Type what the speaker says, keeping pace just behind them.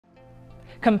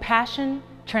Compassion,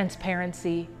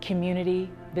 transparency, community,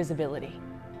 visibility.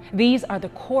 These are the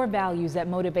core values that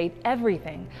motivate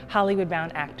everything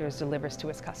Hollywood-bound Actors delivers to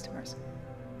its customers.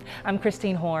 I'm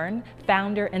Christine Horn,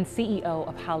 founder and CEO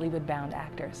of Hollywood-bound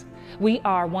Actors. We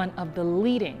are one of the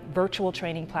leading virtual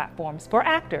training platforms for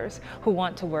actors who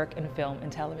want to work in film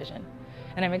and television.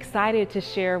 And I'm excited to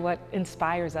share what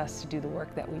inspires us to do the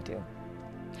work that we do.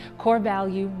 Core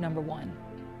value number 1,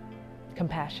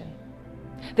 compassion.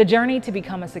 The journey to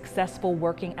become a successful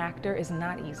working actor is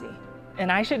not easy.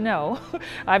 And I should know,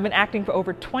 I've been acting for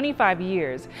over 25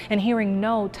 years, and hearing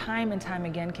no time and time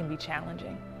again can be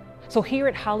challenging. So here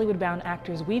at Hollywood-bound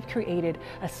Actors, we've created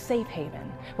a safe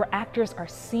haven where actors are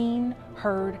seen,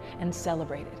 heard, and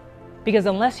celebrated. Because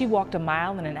unless you walked a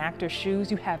mile in an actor's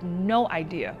shoes, you have no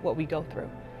idea what we go through.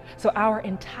 So our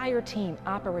entire team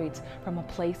operates from a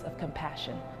place of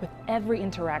compassion with every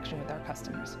interaction with our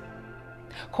customers.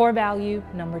 Core value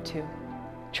number 2,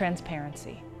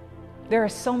 transparency. There are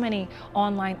so many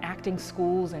online acting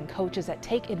schools and coaches that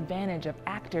take advantage of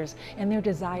actors and their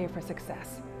desire for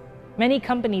success. Many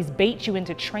companies bait you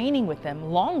into training with them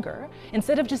longer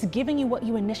instead of just giving you what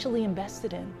you initially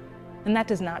invested in. And that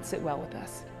does not sit well with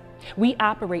us. We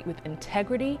operate with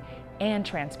integrity and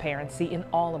transparency in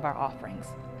all of our offerings.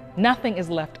 Nothing is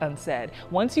left unsaid.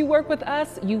 Once you work with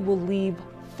us, you will leave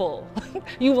full.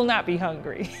 You will not be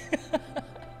hungry.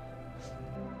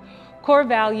 Core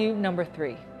value number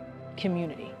 3,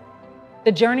 community.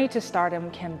 The journey to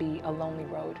stardom can be a lonely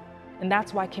road, and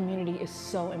that's why community is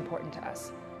so important to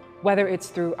us. Whether it's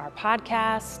through our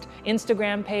podcast,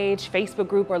 Instagram page, Facebook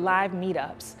group, or live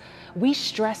meetups, we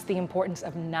stress the importance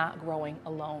of not growing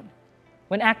alone.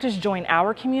 When actors join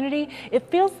our community, it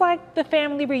feels like the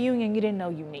family reunion you didn't know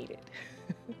you needed.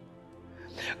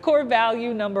 Core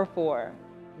value number 4,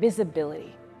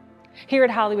 visibility. Here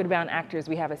at Hollywood-bound Actors,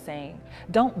 we have a saying,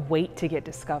 don't wait to get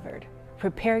discovered.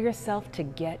 Prepare yourself to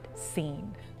get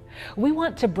seen. We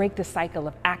want to break the cycle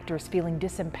of actors feeling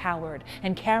disempowered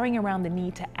and carrying around the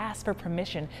need to ask for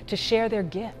permission to share their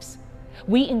gifts.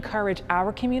 We encourage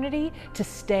our community to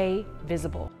stay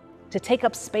visible, to take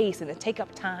up space and to take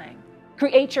up time.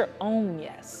 Create your own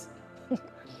yes.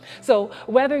 So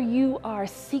whether you are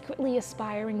secretly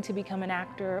aspiring to become an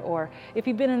actor or if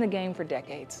you've been in the game for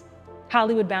decades,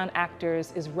 Hollywood-bound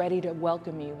Actors is ready to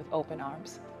welcome you with open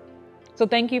arms. So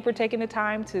thank you for taking the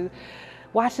time to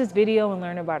watch this video and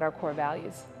learn about our core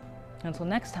values. Until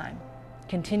next time,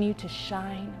 continue to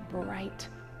shine bright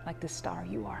like the star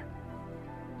you are.